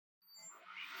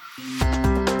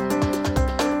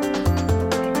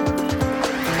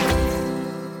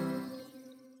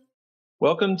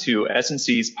Welcome to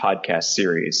S&C's podcast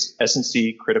series,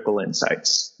 S&C Critical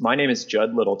Insights. My name is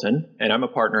Judd Littleton, and I'm a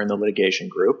partner in the litigation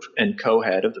group and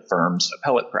co-head of the firm's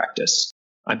appellate practice.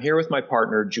 I'm here with my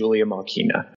partner, Julia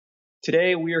Malkina.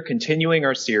 Today, we are continuing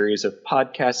our series of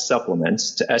podcast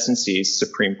supplements to S&C's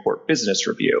Supreme Court Business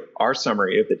Review, our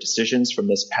summary of the decisions from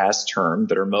this past term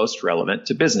that are most relevant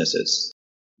to businesses.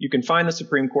 You can find the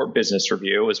Supreme Court Business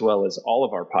Review, as well as all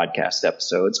of our podcast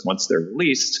episodes once they're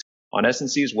released, on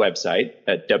S&C's website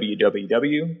at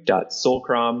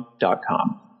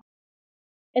www.solcrom.com.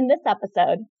 In this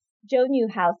episode, Joe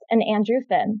Newhouse and Andrew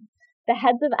Finn, the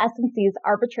heads of S&C's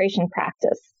arbitration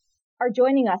practice, are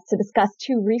joining us to discuss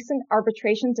two recent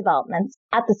arbitration developments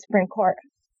at the Supreme Court.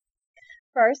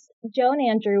 First, Joe and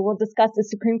Andrew will discuss the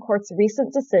Supreme Court's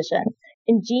recent decision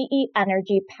in GE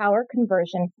Energy Power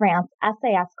Conversion France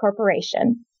SAS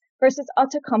Corporation versus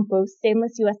Outokumpu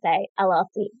Stainless USA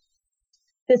LLC.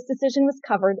 This decision was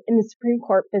covered in the Supreme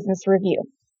Court Business Review.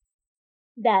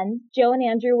 Then, Joe and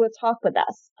Andrew will talk with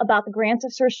us about the grant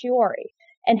of certiorari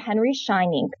in Henry Schein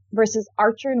Inc. versus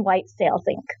Archer & White Sales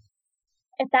Inc.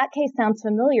 If that case sounds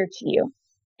familiar to you,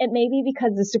 it may be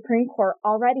because the Supreme Court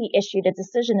already issued a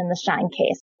decision in the Schein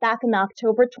case back in the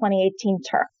October 2018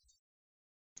 term.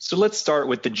 So let's start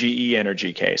with the GE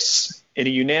Energy case. In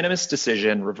a unanimous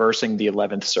decision reversing the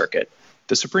 11th Circuit,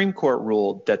 the Supreme Court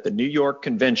ruled that the New York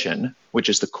Convention, which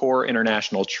is the core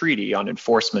international treaty on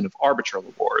enforcement of arbitral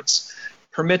awards,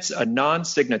 permits a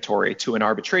non-signatory to an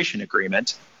arbitration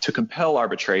agreement to compel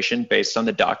arbitration based on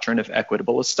the doctrine of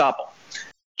equitable estoppel.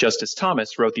 Justice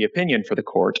Thomas wrote the opinion for the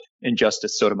court, and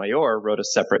Justice Sotomayor wrote a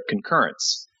separate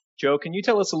concurrence. Joe, can you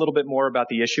tell us a little bit more about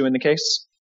the issue in the case?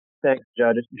 Thanks,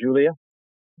 Judge. Julia.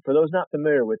 For those not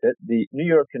familiar with it, the New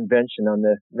York Convention on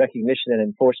the Recognition and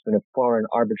Enforcement of Foreign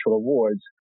Arbitral Awards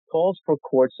calls for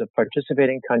courts of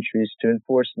participating countries to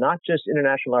enforce not just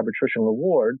international arbitral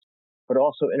awards, but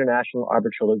also international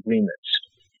arbitral agreements.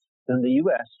 In the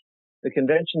U.S., the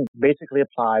convention basically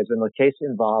applies when the case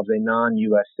involves a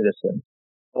non-U.S. citizen.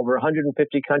 Over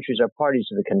 150 countries are parties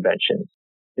to the convention.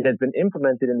 It has been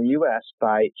implemented in the U.S.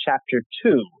 by Chapter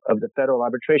 2 of the Federal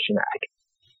Arbitration Act.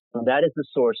 And that is the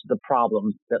source of the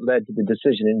problem that led to the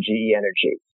decision in GE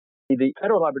Energy. The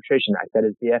Federal Arbitration Act, that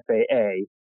is the FAA,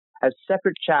 has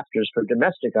separate chapters for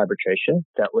domestic arbitration,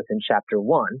 dealt with in Chapter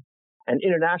 1, and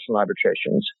international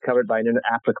arbitrations, covered by an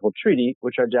applicable treaty,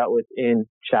 which are dealt with in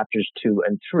Chapters 2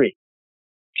 and 3.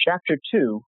 Chapter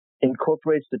 2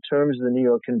 incorporates the terms of the New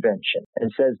York Convention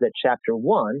and says that Chapter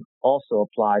 1 also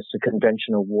applies to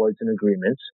convention awards and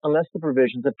agreements unless the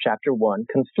provisions of Chapter 1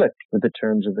 conflict with the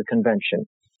terms of the convention.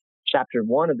 Chapter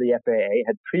 1 of the FAA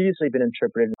had previously been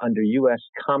interpreted under U.S.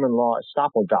 common law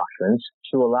estoppel doctrines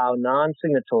to allow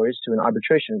non-signatories to an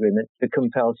arbitration agreement to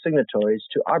compel signatories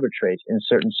to arbitrate in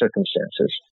certain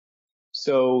circumstances.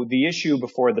 So the issue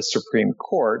before the Supreme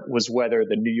Court was whether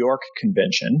the New York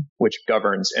Convention, which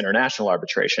governs international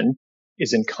arbitration,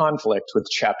 is in conflict with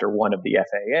Chapter 1 of the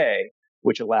FAA,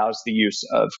 which allows the use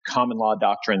of common law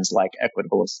doctrines like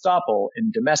equitable estoppel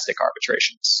in domestic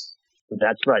arbitrations.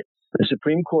 That's right. The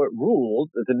Supreme Court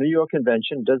ruled that the New York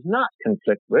Convention does not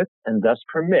conflict with and thus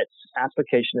permits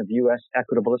application of U.S.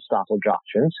 equitable estoppel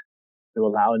doctrines to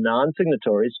allow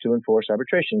non-signatories to enforce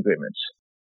arbitration agreements.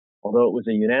 Although it was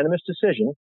a unanimous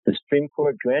decision, the Supreme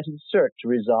Court granted cert to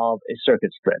resolve a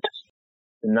circuit split.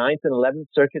 The 9th and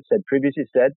 11th Circuits had previously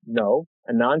said, no,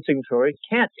 a non-signatory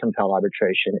can't compel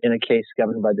arbitration in a case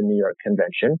governed by the New York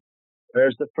Convention,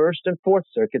 whereas the 1st and 4th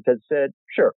Circuits had said,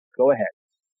 sure, go ahead.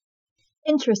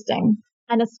 Interesting.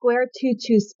 And a square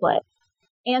 2-2 split.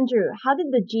 Andrew, how did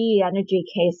the GE Energy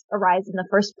case arise in the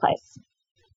first place?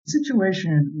 The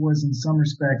situation was in some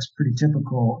respects pretty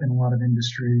typical in a lot of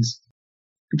industries.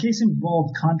 The case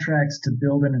involved contracts to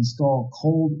build and install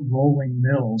cold rolling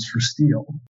mills for steel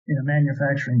in a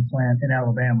manufacturing plant in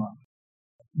Alabama.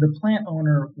 The plant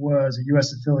owner was a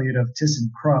U.S. affiliate of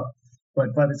ThyssenKrupp,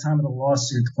 but by the time of the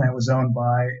lawsuit, the plant was owned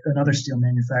by another steel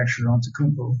manufacturer,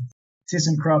 Outokumpu.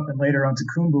 ThyssenKrupp and later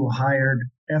Outokumpu hired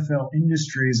FL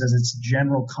Industries as its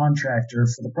general contractor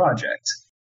for the project.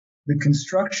 The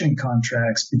construction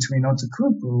contracts between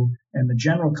Outokumpu and the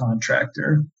general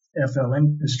contractor, FL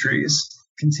Industries,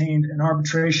 contained an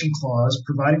arbitration clause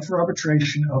providing for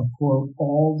arbitration of, quote,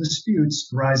 all disputes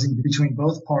arising between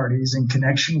both parties in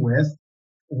connection with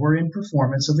or in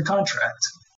performance of the contract.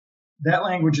 That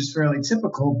language is fairly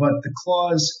typical, but the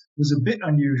clause was a bit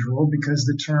unusual because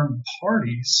the term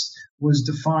parties was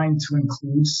defined to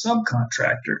include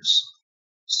subcontractors.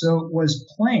 So it was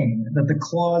plain that the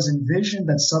clause envisioned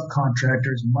that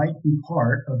subcontractors might be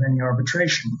part of any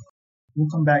arbitration. We'll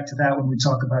come back to that when we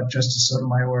talk about Justice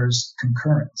Sotomayor's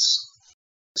concurrence.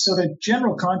 So the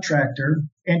general contractor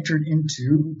entered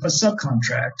into a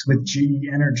subcontract with GE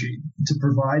Energy to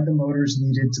provide the motors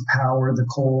needed to power the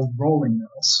cold rolling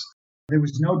mills. There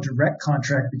was no direct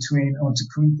contract between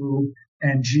Outokumpu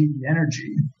and GE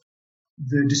Energy.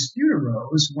 The dispute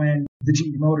arose when the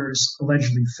GE motors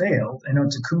allegedly failed, and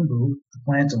Outokumpu, the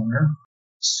plant owner,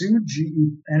 sued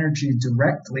GE Energy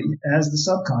directly as the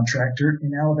subcontractor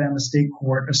in Alabama State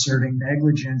Court, asserting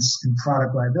negligence and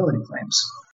product liability claims.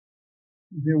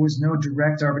 There was no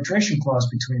direct arbitration clause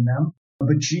between them,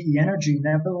 but GE Energy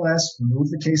nevertheless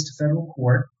removed the case to federal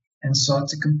court and sought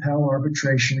to compel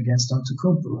arbitration against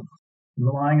Outokumpu,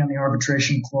 relying on the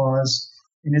arbitration clause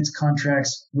in its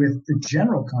contracts with the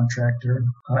general contractor,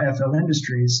 FL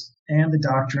Industries, and the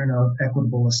doctrine of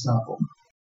equitable estoppel.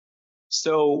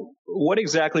 So what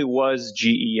exactly was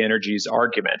GE Energy's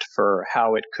argument for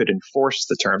how it could enforce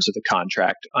the terms of the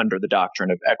contract under the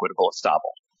doctrine of equitable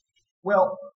estoppel?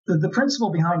 Well, the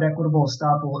principle behind equitable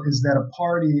estoppel is that a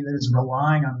party that is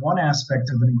relying on one aspect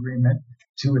of an agreement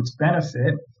to its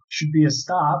benefit should be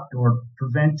stopped or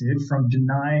prevented from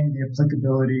denying the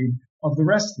applicability of the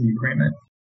rest of the agreement.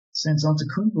 Since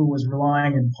Outokumpu was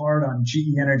relying in part on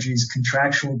GE Energy's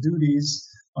contractual duties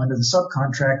under the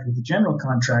subcontract with the general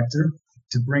contractor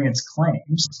to bring its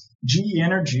claims, GE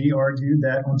Energy argued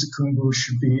that Outokumpu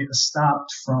should be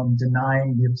stopped from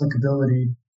denying the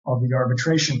applicability of the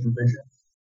arbitration provision.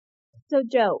 So,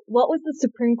 Joe, what was the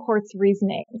Supreme Court's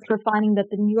reasoning for finding that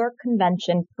the New York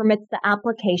Convention permits the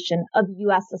application of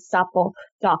U.S. estoppel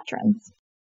doctrines?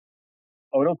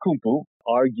 Outokumpu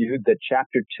argued that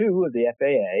Chapter 2 of the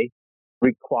FAA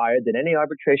required that any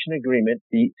arbitration agreement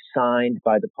be signed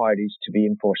by the parties to be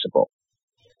enforceable.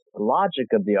 The logic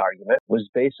of the argument was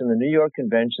based on the New York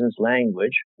Convention's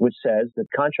language, which says that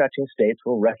contracting states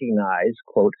will recognize,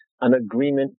 quote, an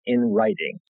agreement in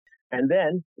writing. And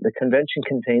then the convention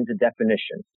contains a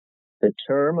definition. The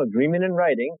term agreement in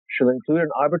writing shall include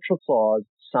an arbitral clause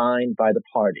signed by the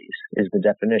parties, is the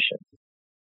definition.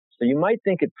 So you might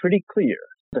think it pretty clear.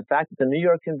 The fact that the New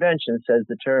York Convention says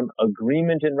the term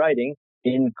agreement in writing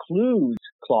includes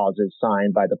clauses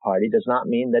signed by the party does not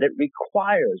mean that it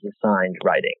requires a signed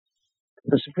writing.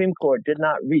 The Supreme Court did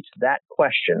not reach that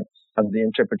question of the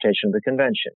interpretation of the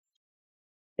Convention.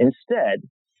 Instead,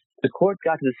 the court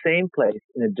got to the same place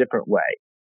in a different way.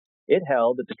 It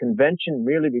held that the Convention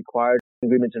merely required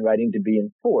agreements in writing to be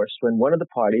enforced when one of the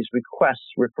parties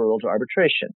requests referral to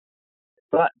arbitration.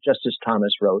 But, Justice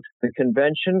Thomas wrote, the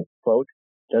Convention, quote,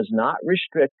 does not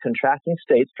restrict contracting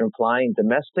states from applying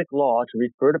domestic law to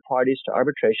refer to parties to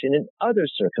arbitration in other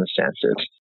circumstances.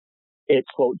 It,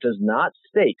 quote, does not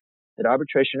state that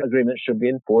arbitration agreements should be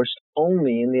enforced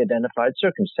only in the identified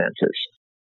circumstances.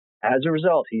 As a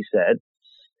result, he said,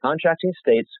 contracting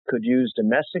states could use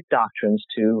domestic doctrines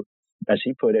to, as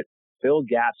he put it, fill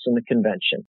gaps in the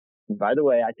Convention. And by the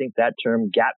way, I think that term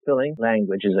gap-filling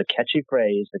language is a catchy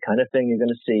phrase, the kind of thing you're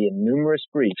going to see in numerous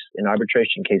briefs in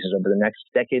arbitration cases over the next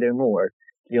decade or more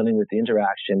dealing with the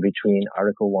interaction between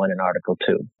Article 1 and Article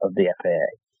 2 of the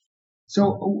FAA.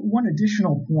 So one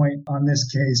additional point on this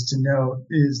case to note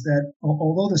is that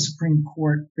although the Supreme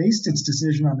Court based its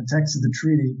decision on the text of the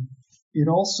treaty, it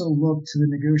also looked to the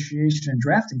negotiation and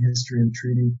drafting history of the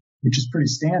treaty, which is pretty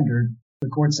standard. The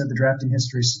court said the drafting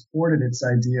history supported its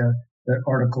idea that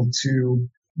Article 2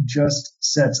 just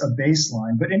sets a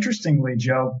baseline. But interestingly,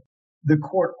 Joe, the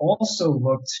court also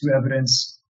looked to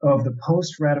evidence of the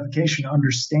post-ratification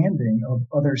understanding of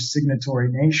other signatory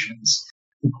nations.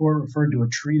 The court referred to a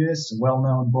treatise, a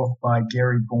well-known book by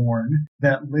Gary Bourne,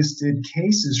 that listed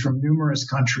cases from numerous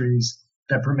countries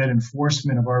that permit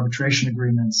enforcement of arbitration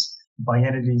agreements by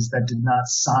entities that did not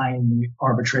sign the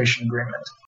arbitration agreement.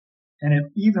 And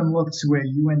it even looked to a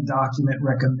UN document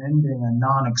recommending a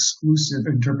non-exclusive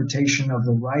interpretation of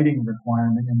the writing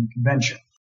requirement in the convention.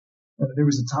 There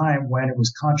was a time when it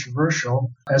was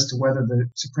controversial as to whether the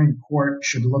Supreme Court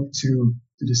should look to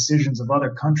the decisions of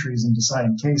other countries in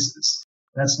deciding cases.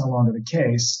 That's no longer the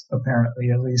case,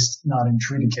 apparently, at least not in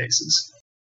treaty cases.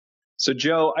 So,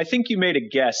 Joe, I think you made a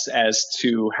guess as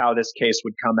to how this case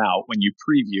would come out when you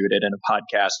previewed it in a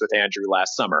podcast with Andrew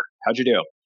last summer. How'd you do?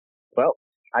 Well,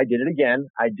 I did it again.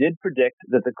 I did predict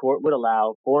that the court would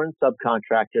allow foreign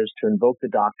subcontractors to invoke the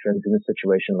doctrines in a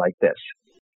situation like this.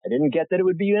 I didn't get that it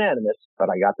would be unanimous, but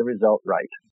I got the result right.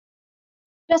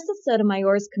 Justice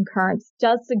Sotomayor's concurrence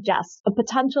does suggest a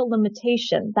potential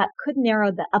limitation that could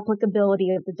narrow the applicability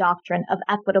of the doctrine of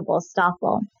equitable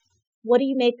estoppel. What do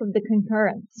you make of the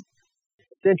concurrence?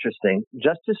 It's interesting.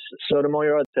 Justice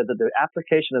Sotomayor said that the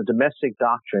application of domestic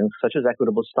doctrines, such as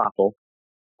equitable estoppel,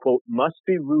 quote, must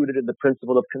be rooted in the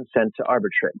principle of consent to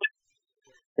arbitrate.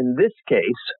 In this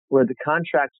case, where the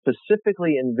contract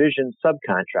specifically envisioned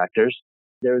subcontractors,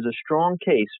 there is a strong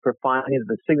case for finding that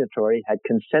the signatory had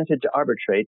consented to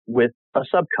arbitrate with a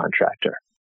subcontractor.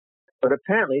 But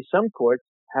apparently, some courts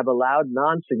have allowed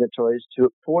non-signatories to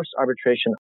force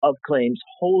arbitration of claims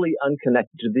wholly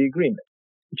unconnected to the agreement.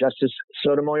 Justice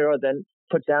Sotomayor then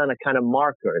put down a kind of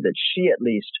marker that she at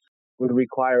least would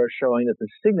require a showing that the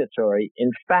signatory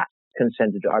in fact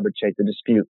consented to arbitrate the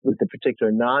dispute with the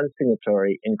particular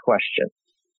non-signatory in question.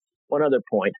 One other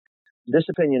point, this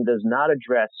opinion does not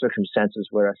address circumstances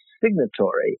where a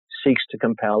signatory seeks to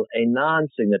compel a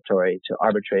non-signatory to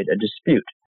arbitrate a dispute.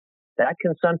 That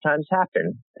can sometimes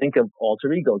happen. Think of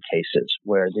alter ego cases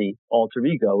where the alter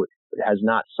ego has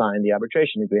not signed the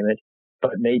arbitration agreement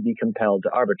but may be compelled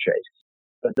to arbitrate.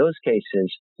 But those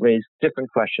cases raise different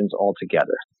questions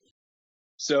altogether.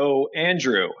 So,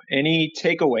 Andrew, any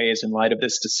takeaways in light of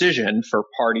this decision for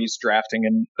parties drafting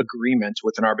an agreement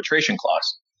with an arbitration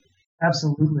clause?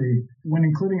 Absolutely. When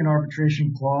including an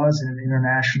arbitration clause in an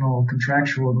international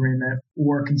contractual agreement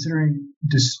or considering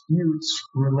disputes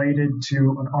related to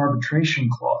an arbitration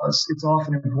clause, it's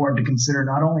often important to consider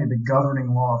not only the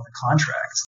governing law of the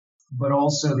contract, but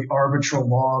also the arbitral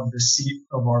law of the seat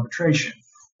of arbitration.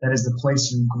 That is the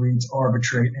place you agree to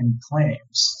arbitrate any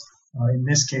claims. In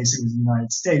this case, it was the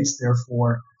United States.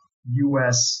 Therefore,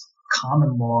 U.S.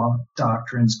 common law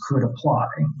doctrines could apply.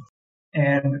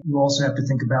 And you also have to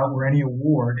think about where any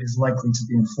award is likely to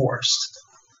be enforced.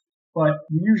 But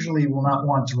you usually will not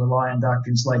want to rely on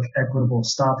doctrines like equitable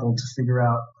estoppel to figure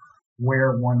out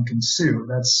where one can sue.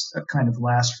 That's a kind of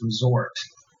last resort.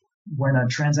 When a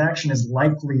transaction is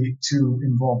likely to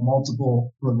involve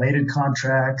multiple related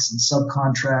contracts and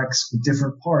subcontracts with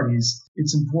different parties,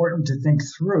 it's important to think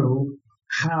through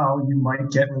how you might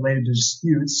get related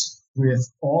disputes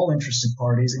with all interested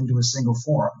parties into a single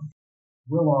forum.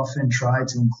 We'll often try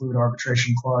to include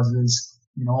arbitration clauses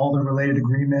in all the related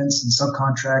agreements and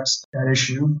subcontracts at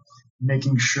issue,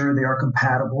 making sure they are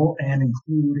compatible and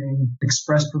including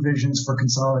express provisions for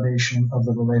consolidation of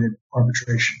the related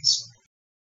arbitrations.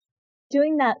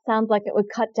 Doing that sounds like it would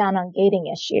cut down on gating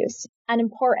issues and,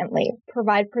 importantly,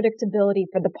 provide predictability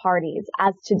for the parties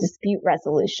as to dispute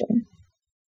resolution.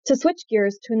 To switch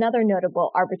gears to another notable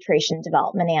arbitration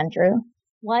development, Andrew,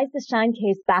 why is the Schein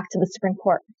case back to the Supreme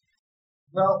Court?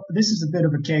 Well, this is a bit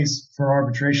of a case for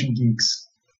arbitration geeks.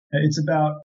 It's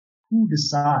about who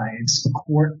decides, the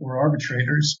court or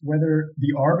arbitrators, whether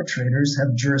the arbitrators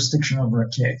have jurisdiction over a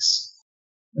case.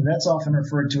 That's often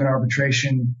referred to in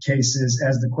arbitration cases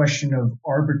as the question of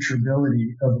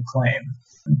arbitrability of a claim.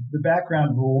 The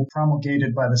background rule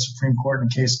promulgated by the Supreme Court in a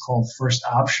case called First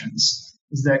Options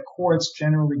is that courts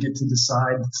generally get to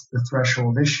decide the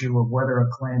threshold issue of whether a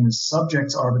claim is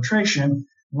subject to arbitration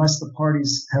unless the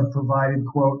parties have provided,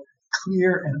 quote,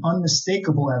 clear and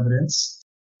unmistakable evidence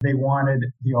they wanted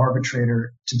the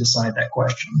arbitrator to decide that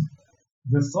question.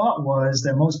 The thought was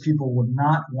that most people would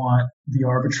not want the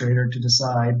arbitrator to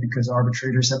decide because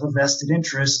arbitrators have a vested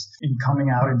interest in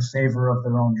coming out in favor of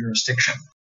their own jurisdiction.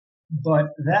 But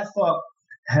that thought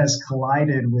has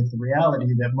collided with the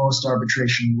reality that most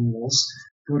arbitration rules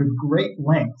go to great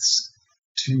lengths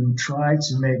to try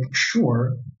to make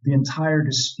sure the entire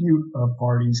dispute of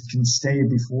parties can stay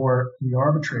before the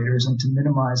arbitrators and to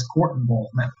minimize court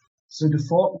involvement. So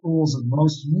default rules of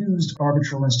most used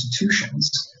arbitral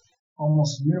institutions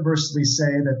almost universally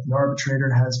say that the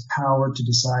arbitrator has power to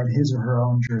decide his or her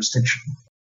own jurisdiction.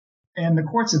 And the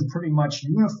courts have pretty much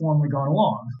uniformly gone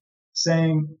along,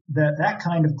 saying that that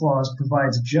kind of clause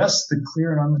provides just the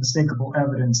clear and unmistakable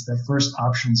evidence that First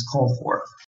Options called for.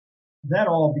 That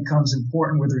all becomes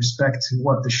important with respect to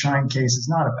what the Schein case is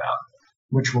not about,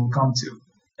 which we'll come to.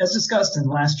 As discussed in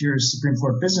last year's Supreme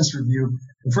Court Business Review,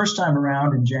 the first time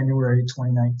around in January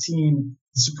 2019,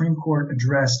 the Supreme Court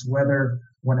addressed whether,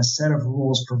 when a set of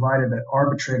rules provided that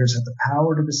arbitrators had the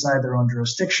power to decide their own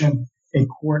jurisdiction, a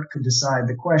court could decide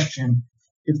the question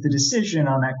if the decision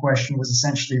on that question was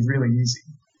essentially really easy.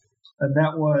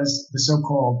 That was the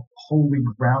so-called wholly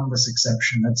groundless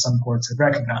exception that some courts had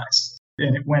recognized.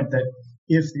 And it went that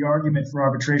if the argument for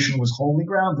arbitration was wholly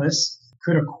groundless,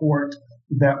 could a court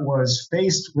that was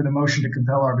faced with a motion to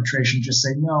compel arbitration just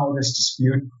say, no, this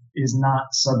dispute is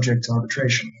not subject to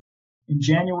arbitration? In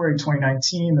January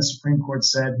 2019, the Supreme Court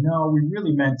said, no, we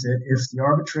really meant it. If the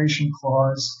arbitration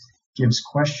clause gives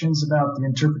questions about the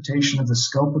interpretation of the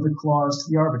scope of the clause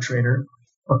to the arbitrator,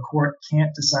 a court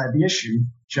can't decide the issue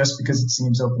just because it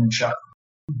seems open and shut.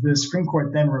 The Supreme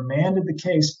Court then remanded the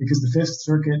case because the Fifth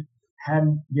Circuit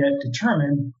hadn't yet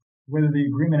determined whether the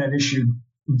agreement at issue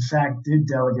in fact did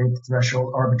delegate the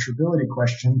threshold arbitrability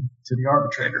question to the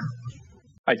arbitrator.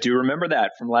 I do remember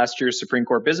that from last year's Supreme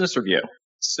Court Business Review.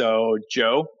 So,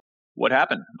 Joe, what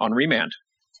happened on remand?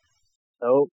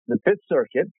 So the Fifth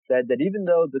Circuit said that even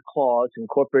though the clause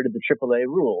incorporated the AAA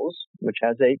rules, which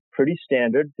has a pretty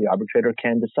standard, the arbitrator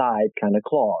can decide kind of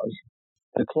clause,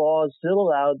 the clause still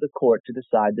allowed the court to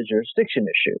decide the jurisdiction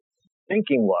issue.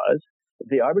 Thinking was that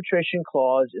the arbitration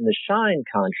clause in the Schein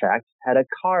contract had a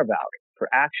carve-out for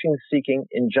actions seeking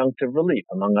injunctive relief,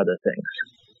 among other things.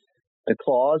 The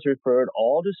clause referred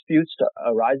all disputes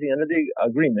arising under the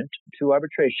agreement to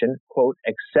arbitration, quote,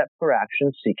 except for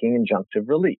actions seeking injunctive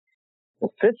relief. The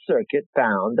Fifth Circuit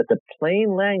found that the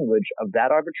plain language of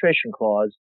that arbitration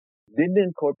clause didn't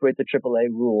incorporate the AAA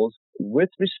rules with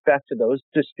respect to those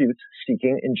disputes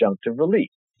seeking injunctive relief.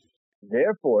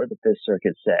 Therefore, the Fifth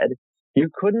Circuit said, you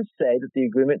couldn't say that the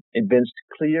agreement evinced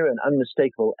clear and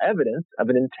unmistakable evidence of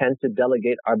an intent to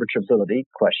delegate arbitrability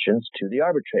questions to the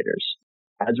arbitrators.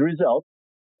 As a result,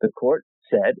 the court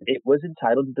said it was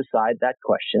entitled to decide that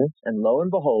question, and lo and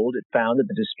behold, it found that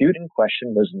the dispute in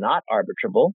question was not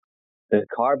arbitrable. The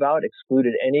carve-out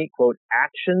excluded any, quote,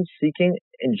 actions seeking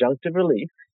injunctive relief,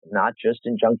 not just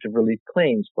injunctive relief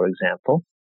claims, for example.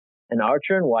 And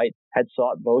Archer and White had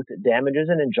sought both damages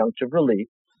and injunctive relief,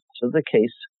 so the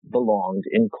case belonged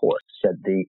in court, said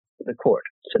the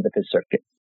Fifth Circuit.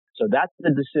 So that's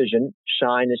the decision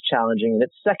Schein is challenging in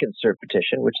its second cert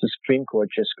petition, which the Supreme Court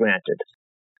just granted.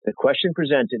 The question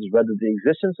presented is whether the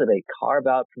existence of a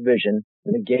carve-out provision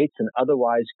negates an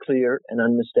otherwise clear and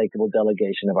unmistakable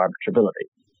delegation of arbitrability.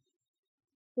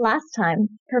 Last time,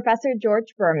 Professor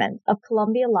George Berman of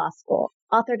Columbia Law School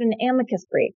authored an amicus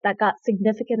brief that got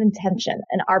significant attention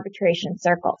in arbitration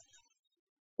circles.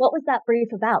 What was that brief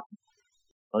about?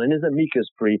 Well, in his amicus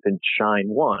brief in Schein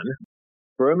 1,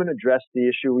 Berman addressed the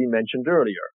issue we mentioned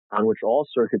earlier, on which all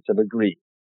circuits have agreed,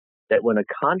 that when a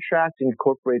contract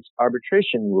incorporates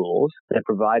arbitration rules that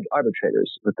provide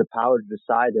arbitrators with the power to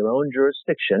decide their own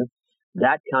jurisdiction,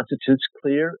 that constitutes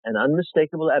clear and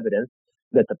unmistakable evidence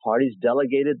that the parties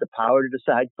delegated the power to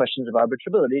decide questions of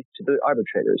arbitrability to the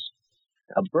arbitrators.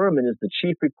 Now, Berman is the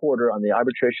chief reporter on the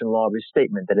arbitration law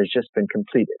restatement that has just been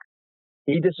completed.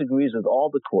 He disagrees with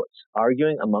all the courts,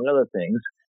 arguing, among other things,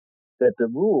 that the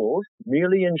rules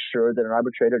merely ensure that an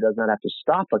arbitrator does not have to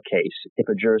stop a case if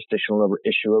a jurisdictional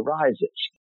issue arises.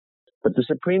 But the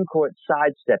Supreme Court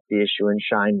sidestepped the issue in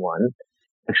Schein 1,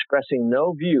 expressing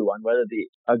no view on whether the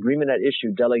agreement at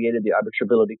issue delegated the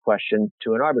arbitrability question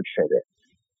to an arbitrator.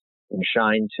 In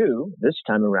Schein 2, this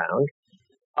time around,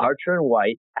 Archer and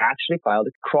White actually filed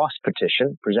a cross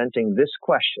petition presenting this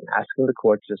question, asking the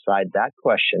court to decide that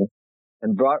question,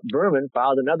 and Berman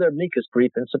filed another amicus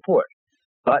brief in support.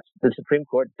 But the Supreme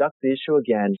Court ducked the issue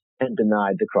again and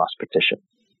denied the cross petition.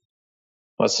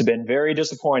 Must have been very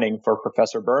disappointing for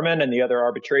Professor Berman and the other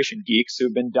arbitration geeks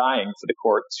who've been dying for the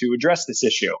court to address this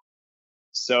issue.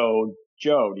 So,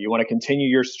 Joe, do you want to continue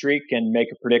your streak and make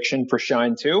a prediction for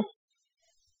Schein 2?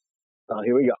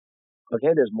 Here we go.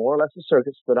 Okay, there's more or less a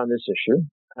circuit split on this issue.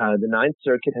 The Ninth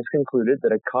Circuit has concluded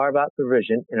that a carve-out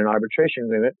provision in an arbitration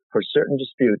agreement for certain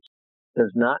disputes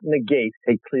does not negate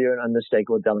a clear and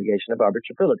unmistakable delegation of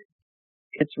arbitrability.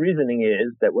 Its reasoning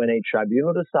is that when a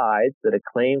tribunal decides that a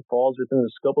claim falls within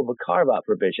the scope of a carve-out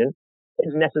provision,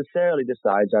 it necessarily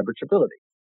decides arbitrability.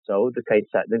 So the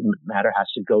matter has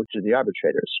to go to the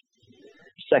arbitrators.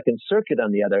 The Second Circuit,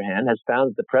 on the other hand, has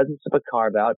found that the presence of a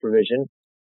carve-out provision,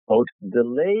 quote,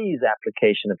 delays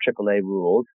application of AAA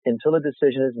rules until a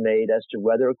decision is made as to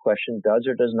whether a question does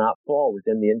or does not fall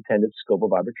within the intended scope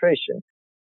of arbitration.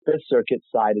 Fifth Circuit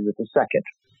sided with the second.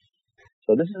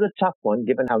 So this is a tough one,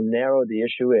 given how narrow the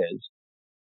issue is.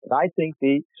 But I think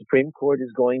the Supreme Court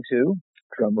is going to,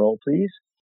 drum roll please,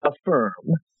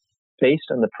 affirm based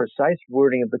on the precise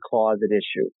wording of the clause at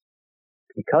issue.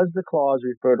 Because the clause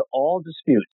referred all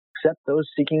disputes, except those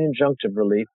seeking injunctive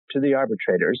relief, to the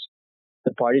arbitrators,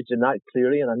 the parties did not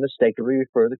clearly and unmistakably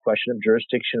refer the question of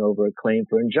jurisdiction over a claim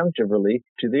for injunctive relief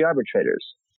to the arbitrators.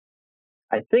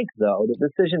 I think, though, the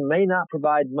decision may not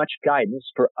provide much guidance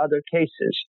for other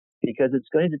cases because it's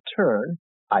going to turn,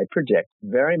 I predict,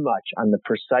 very much on the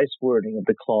precise wording of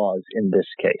the clause in this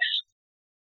case.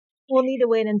 We'll need to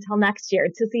wait until next year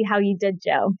to see how you did,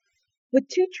 Joe. With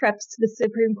 2 trips to the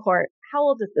Supreme Court, how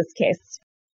old is this case?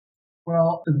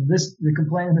 Well, the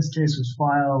complaint in this case was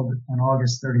filed on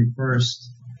August 31st,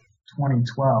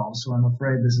 2012, so I'm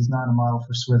afraid this is not a model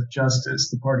for swift justice.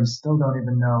 The parties still don't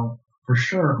even know for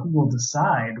sure who will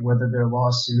decide whether their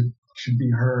lawsuit should be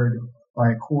heard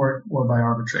by a court or by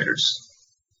arbitrators.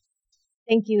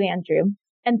 Thank you, Andrew.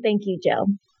 And thank you, Joe.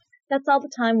 That's all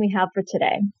the time we have for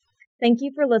today. Thank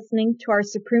you for listening to our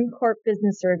Supreme Court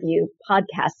Business Review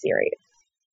podcast series.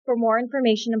 For more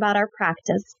information about our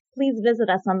practice, please visit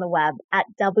us on the web at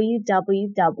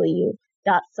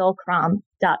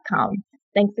www.solcrom.com.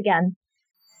 Thanks again.